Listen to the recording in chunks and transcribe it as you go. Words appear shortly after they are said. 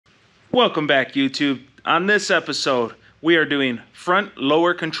Welcome back, YouTube. On this episode, we are doing front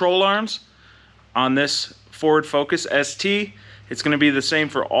lower control arms on this Ford Focus ST. It's going to be the same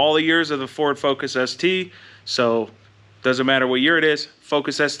for all the years of the Ford Focus ST, so doesn't matter what year it is,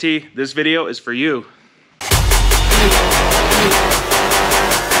 Focus ST, this video is for you.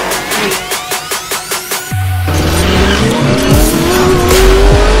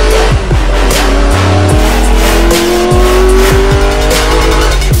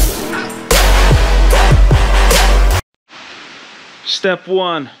 Step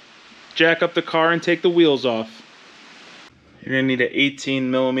 1, jack up the car and take the wheels off. You're gonna need an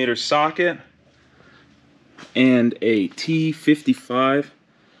 18mm socket and a T55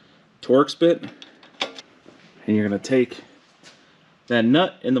 Torx bit. And you're gonna take that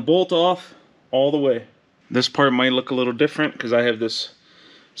nut and the bolt off all the way. This part might look a little different because I have this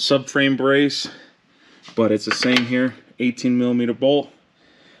subframe brace, but it's the same here, 18mm bolt.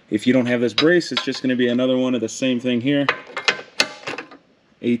 If you don't have this brace, it's just gonna be another one of the same thing here.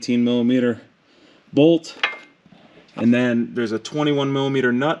 18mm bolt, and then there's a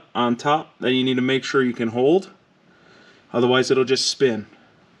 21mm nut on top that you need to make sure you can hold, otherwise it'll just spin.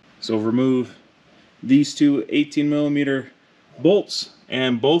 So remove these two 18mm bolts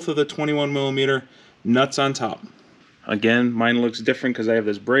and both of the 21mm nuts on top. Again, mine looks different because I have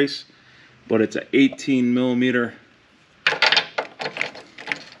this brace, but it's an 18mm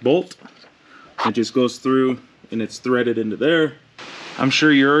bolt. It just goes through and it's threaded into there. I'm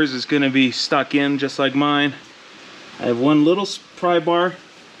sure yours is going to be stuck in just like mine. I have one little pry bar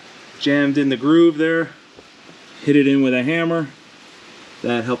jammed in the groove there. Hit it in with a hammer.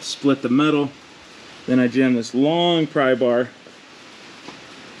 That helps split the metal. Then I jam this long pry bar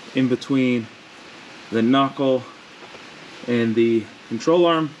in between the knuckle and the control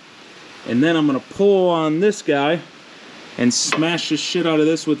arm. And then I'm going to pull on this guy and smash the shit out of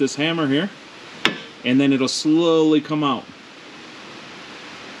this with this hammer here. And then it'll slowly come out.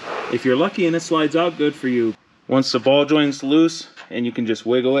 If you're lucky and it slides out, good for you. Once the ball joint's loose and you can just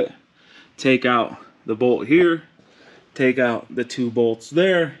wiggle it, take out the bolt here, take out the two bolts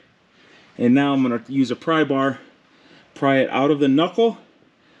there, and now I'm going to use a pry bar, pry it out of the knuckle,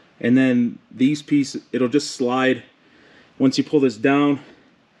 and then these pieces, it'll just slide. Once you pull this down,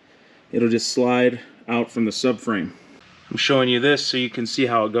 it'll just slide out from the subframe. I'm showing you this so you can see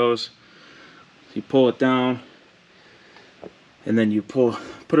how it goes. You pull it down, and then you put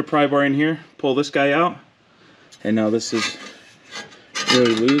a pry bar in here, pull this guy out, and now this is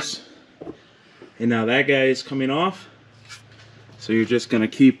really loose. And now that guy is coming off, so you're just gonna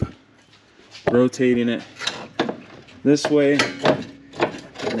keep rotating it this way,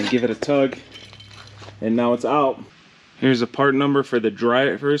 and then give it a tug, and now it's out. Here's a part number for the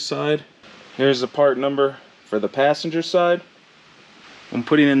driver's side. Here's the part number for the passenger side. When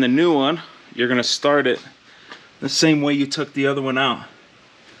putting in the new one, you're gonna start it the same way you took the other one out.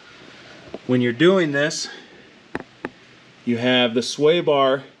 When you're doing this, you have the sway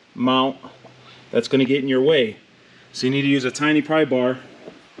bar mount that's going to get in your way. So you need to use a tiny pry bar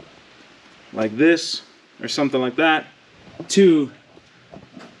like this or something like that to,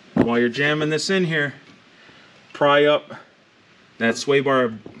 while you're jamming this in here, pry up that sway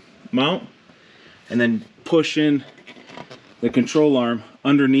bar mount and then push in the control arm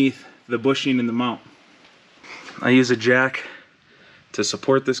underneath the bushing in the mount. I use a jack to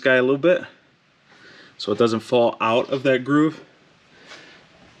support this guy a little bit so it doesn't fall out of that groove.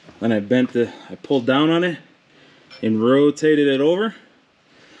 Then I pulled down on it and rotated it over.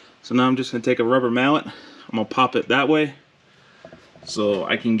 So now I'm just gonna take a rubber mallet. I'm gonna pop it that way so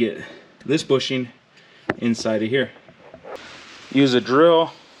I can get this bushing inside of here. Use a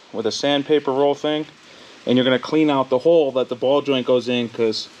drill with a sandpaper roll thing, and you're gonna clean out the hole that the ball joint goes in,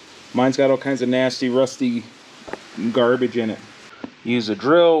 because mine's got all kinds of nasty, rusty garbage in it. Use a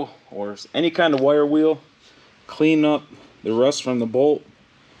drill or any kind of wire wheel, clean up the rust from the bolt.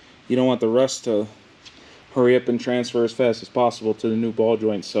 You don't want the rust to hurry up and transfer as fast as possible to the new ball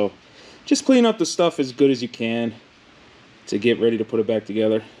joint, so just clean up the stuff as good as you can to get ready to put it back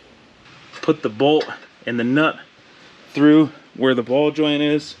together. Put the bolt and the nut through where the ball joint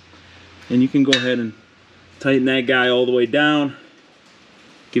is, and you can go ahead and tighten that guy all the way down.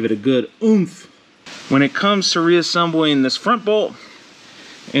 Give it a good oomph. When it comes to reassembling this front bolt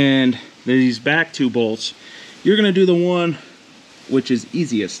and these back two bolts, you're gonna do the one which is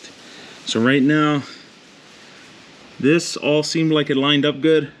easiest. So right now, this all seemed like it lined up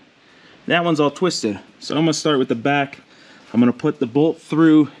good. That one's all twisted. So I'm gonna start with the back. I'm gonna put the bolt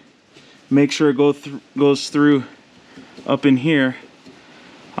through, make sure it goes through up in here.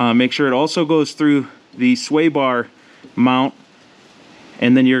 Make sure it also goes through the sway bar mount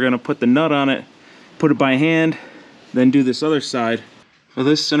and then you're gonna put the nut on it, put it by hand, then do this other side. For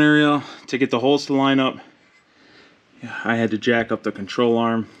this scenario, to get the holes to line up, I had to jack up the control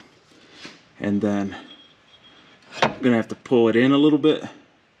arm, and then I'm gonna have to pull it in a little bit.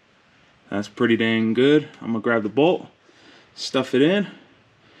 That's pretty dang good. I'm gonna grab the bolt, stuff it in,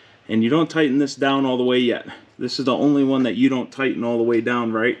 and you don't tighten this down all the way yet. This is the only one that you don't tighten all the way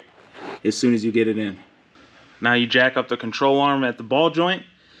down right as soon as you get it in. Now you jack up the control arm at the ball joint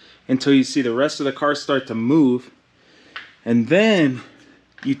until you see the rest of the car start to move, and then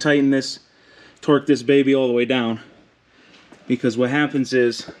you tighten this, torque this baby all the way down. Because what happens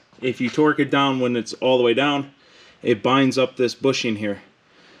is, if you torque it down when it's all the way down, it binds up this bushing here.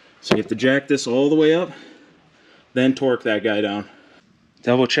 So you have to jack this all the way up, then torque that guy down.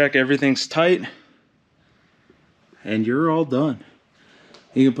 Double check everything's tight, and you're all done.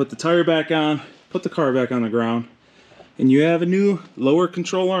 You can put the tire back on, put the car back on the ground, and you have a new lower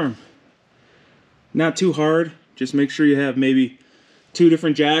control arm. Not too hard, just make sure you have maybe 2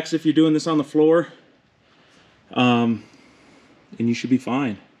 different jacks if you're doing this on the floor. And you should be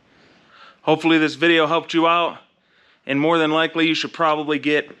fine. Hopefully this video helped you out, and more than likely you should probably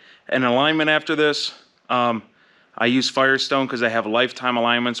get an alignment after this. I use Firestone because they have lifetime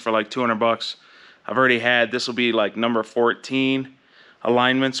alignments for like 200 bucks. I've already had, this will be like number 14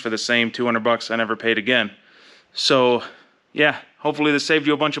 alignments for the same 200 bucks I never paid again. So yeah, hopefully this saved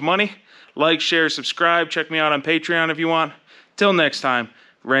you a bunch of money. Like, share, subscribe, check me out on Patreon if you want. Till next time,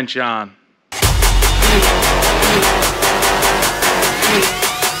 wrench on.